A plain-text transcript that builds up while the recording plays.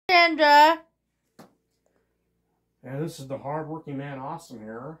Sandra. And this is the hardworking man, Austin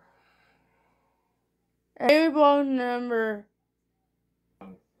here. Table number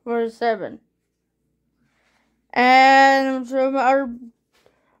 47. And from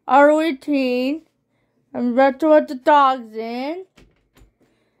our routine, I'm about to let the dogs in.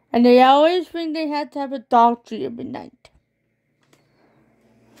 And they always think they have to have a dog treat every night.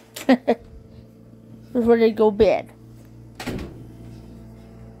 Before they go to bed.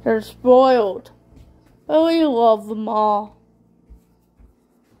 They're spoiled. But we love them all.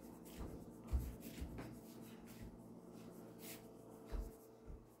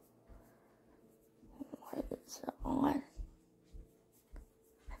 What is it on?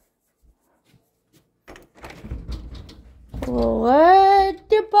 We'll let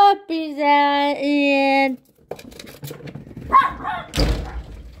the puppies out and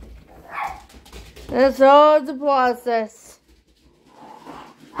that's all the process.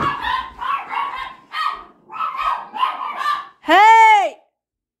 Hey!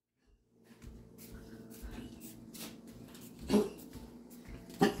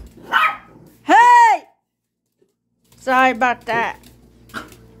 Hey! Sorry about that.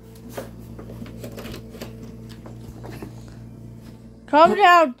 Calm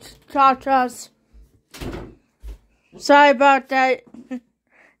down, Cha-Chas. Sorry about that.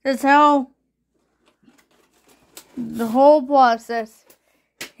 That's how the whole process.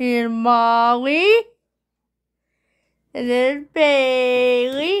 Here's Molly. And then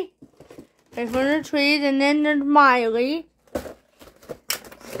Bailey. There's one of the trees, and then there's Miley.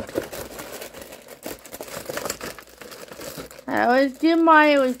 I always do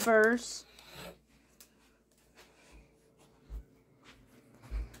Miley first.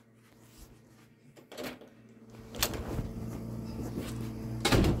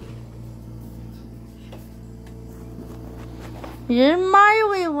 Here's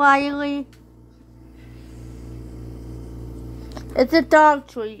Miley. It's a dog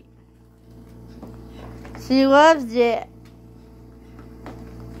treat. She loves it.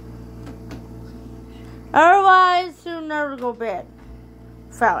 Otherwise, she'll never go to bed.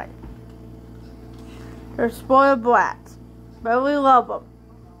 Fine. They're spoiled brats, but we love them.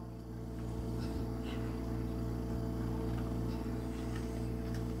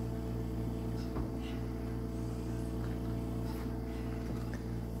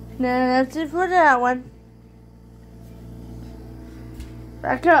 Now that's it for that one.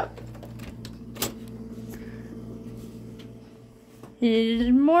 Back up.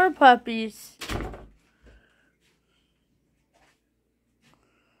 Here's more puppies.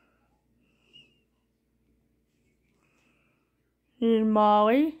 Here's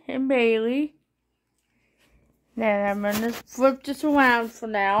Molly and Bailey. Then I'm going to flip this around for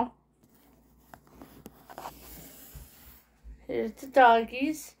now. Here's the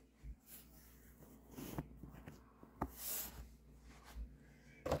doggies.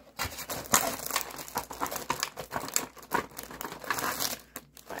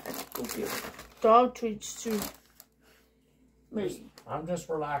 Dog treats to me. I'm just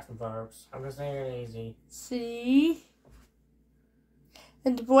relaxing, folks. I'm just taking it easy. See?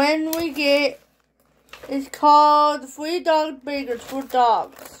 And the brand we get is called the Free Dog Bakers for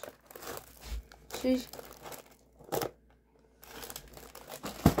dogs. See?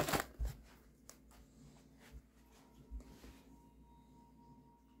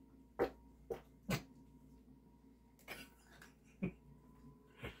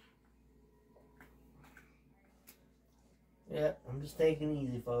 Yep, I'm just taking it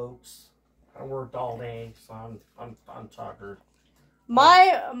easy, folks. I worked all day, so I'm tired.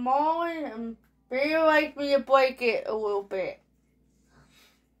 My Molly and Bailey like me to break it a little bit.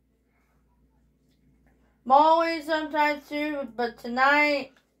 Molly sometimes too, but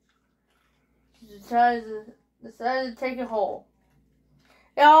tonight she decided to take it whole.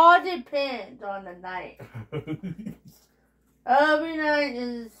 It all depends on the night. Every night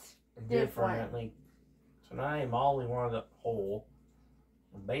is different. Like tonight, Molly wanted it whole.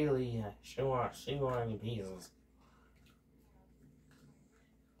 Bailey, she wanted any pieces.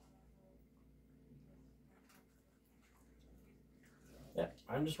 Yep,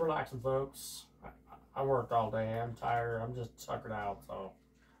 I'm just relaxing, folks. I worked all day. I'm tired. I'm just suckered out, so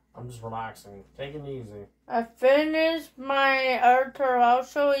I'm just relaxing, taking it easy. I finished my altar. I'll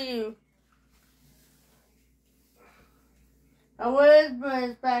show you. I was, but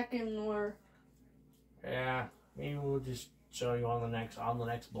it's back in work. Yeah, maybe we'll just show you on the next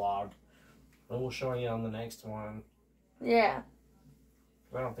blog. Then we'll show you on the next one. Yeah.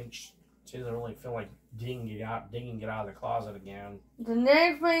 I don't think she doesn't really feel like digging it out of the closet again. The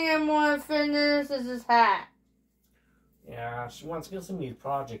next thing I'm going to finish is this hat. Yeah, she wants to get some of these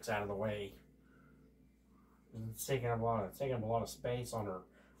projects out of the way. It's taking up a lot of space on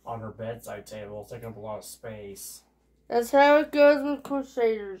her bedside table. It's taking up a lot of space. That's how it goes with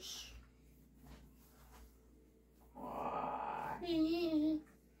Crusaders. Here's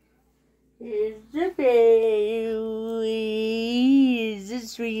the baby. Is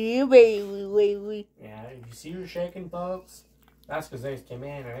this for you, baby? Yeah, you see her shaking, folks? That's because they came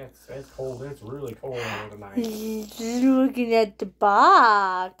in and it's cold. It's really cold in here tonight. She's looking at the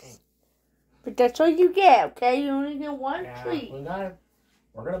box. But that's all you get, okay? You only get one treat. We're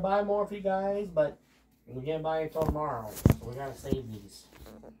gonna buy more for you guys, but we can't buy it till tomorrow. So we gotta save these.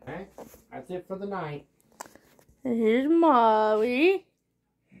 Okay? That's it for the night. And here's Molly.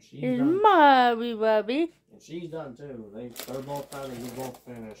 Here's done. Molly, Bubby. And she's done too. They're both done and we both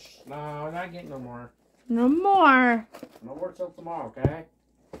finished. No, we're not getting no more. No more. No more till tomorrow, okay?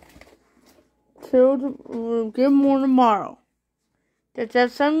 We'll get more tomorrow. Does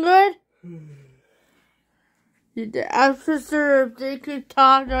that sound good? The officer, if they could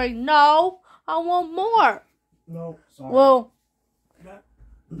talk, they're like, no, I want more. No, sorry. Well,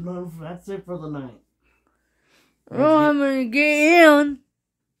 no, that's it for the night. well, I'm going to get in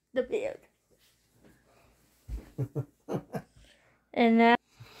the bed. And now.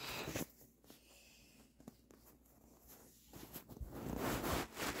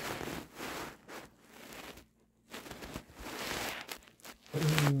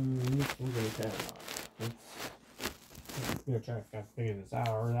 We're gonna try to figure this out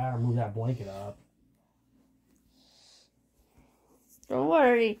or move that blanket up. Don't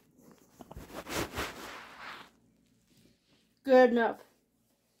worry. Good enough.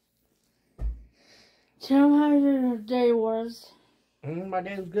 Tell me how your day was. My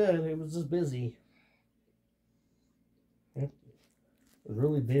day was good. It was just busy. It was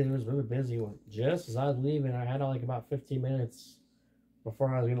really busy. It was really busy. Just as I was leaving, I had like about 15 minutes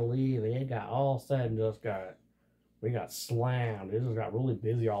before I was gonna leave, and it got all said and we got slammed. It just got really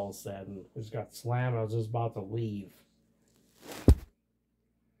busy all of a sudden. It just got slammed. I was just about to leave.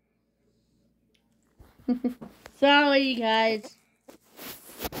 Sorry, you guys.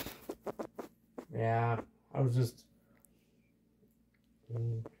 Yeah, I was just.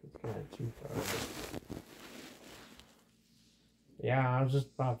 It's kind of too far. Yeah, I was just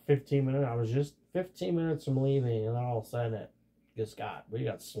about 15 minutes. I was just 15 minutes from leaving, and then all of a sudden we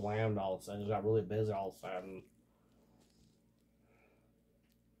got slammed all of a sudden. It got really busy all of a sudden.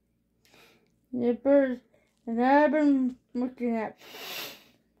 The birds, and I've been looking at.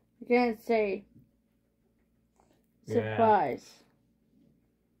 I can't say. Surprise.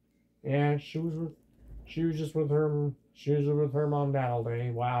 Yeah, she was with her mom and dad all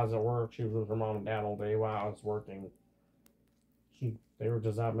day while I was at work. She was with her mom and dad all day while I was working. They were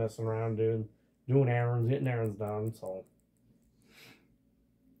just out messing around doing errands, getting errands done, so.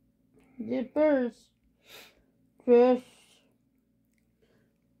 The birds. Just.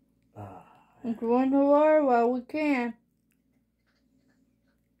 Going to war while we can.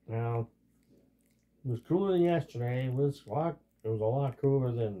 Well, it was cooler than yesterday. It was a lot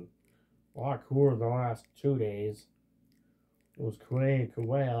cooler than the last 2 days. It was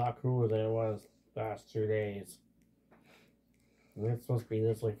way a lot cooler than it was the last 2 days. And it's supposed to be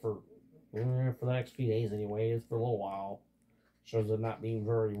this way for the next few days anyway. It's for a little while. Shows it not being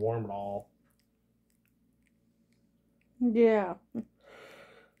very warm at all. Yeah.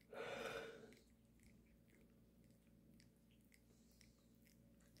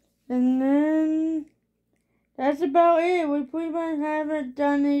 And then that's about it. We pretty much haven't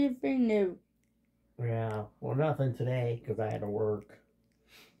done anything new. Yeah, well, nothing today because I had to work.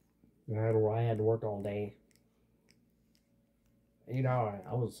 I had to work all day. 8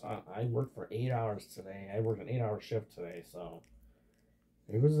 hours. I worked for 8 hours today. I worked an 8-hour shift today, so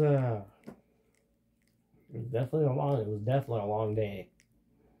it was definitely a long day.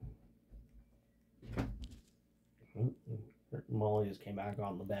 Molly just came back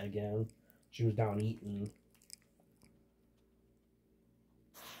on the bed again. She was down eating.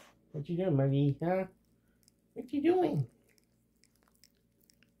 What you doing, Molly? Huh? What you doing?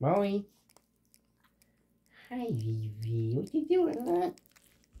 Molly? Hi, Vivi. What you doing, huh?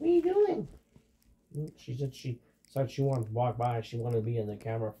 What are you doing? She said she wanted to walk by. She wanted to be in the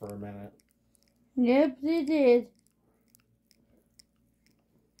camera for a minute. Yep, she did.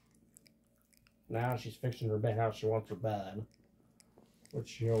 Now she's fixing her bed how she wants her bed. Which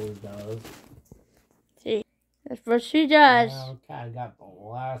she always does. See, that's what she does. I kind of got the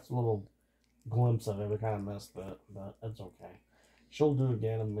last little glimpse of it. We kind of missed it, but that's okay. She'll do it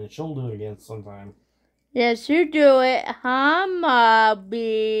again. I mean, she'll do it again sometime. Yes, you do it, huh, Mobby?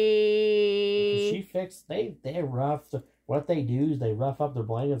 She fixed. They roughed. what they do is they rough up their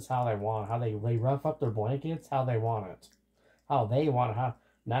blankets how they want. They rough up their blankets how they want it. How they want it.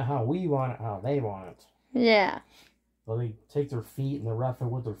 Not how we want it, how they want it. Yeah. So they take their feet and they rough it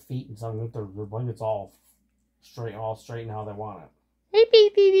with their feet and something with their blankets all straight and how they want it. Hey,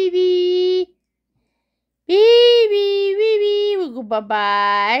 beep, beep, beep, beep. Beep, beep, beep, beep. We'll go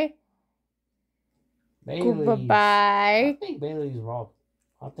bye-bye. Go bye-bye. I think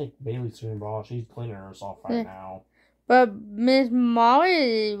Bailey's doing well. She's cleaning herself right now. But Miss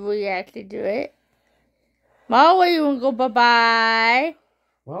Molly will actually do it. Molly, you want to go bye-bye?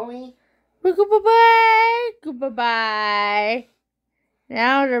 Molly? We go bye-bye. Go bye-bye.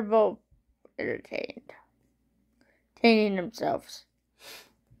 Now they're both entertained. Entertaining themselves.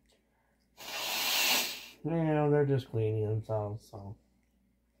 Yeah, they're just cleaning themselves, so.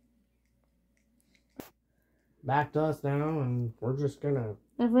 Back to us now, and we're just gonna...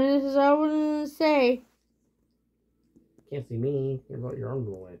 I think this is all I wanted to say. Can't see me. You're about your arms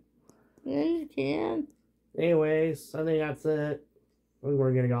away. Yeah, you can. Anyways, I think that's it. I think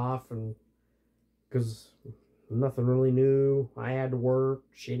we're getting off, and because nothing really new. I had to work.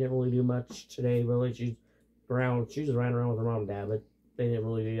 She didn't really do much today, really. She just ran around with her mom and dad, but they didn't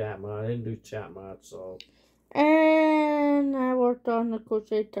really do that much. They didn't do that much, so. And I worked on the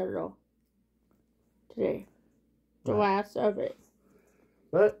crochet turtle today. The last of it.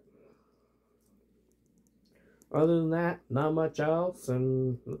 But other than that, not much else,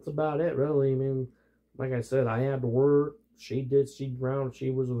 and that's about it, really. I mean, like I said, I had to work. She was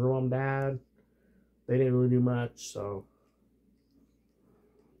with her mom and dad. They didn't really do much, so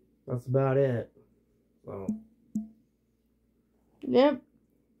that's about it. So. Yep.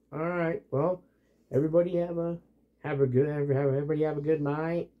 All right. Well, everybody have a good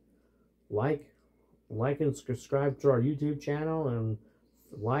night. Like and subscribe to our YouTube channel, and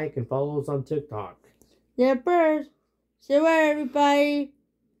like and follow us on TikTok. Yep, birds. See you later, everybody.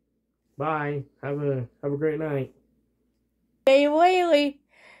 Bye. Have a great night. Hey, Whaley.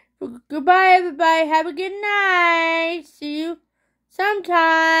 Goodbye, everybody. Have a good night. See you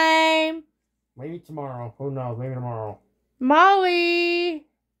sometime. Maybe tomorrow. Who knows? Maybe tomorrow. Molly.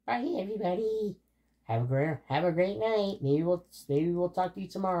 Bye, everybody. Have a great night. Maybe we'll talk to you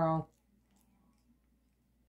tomorrow.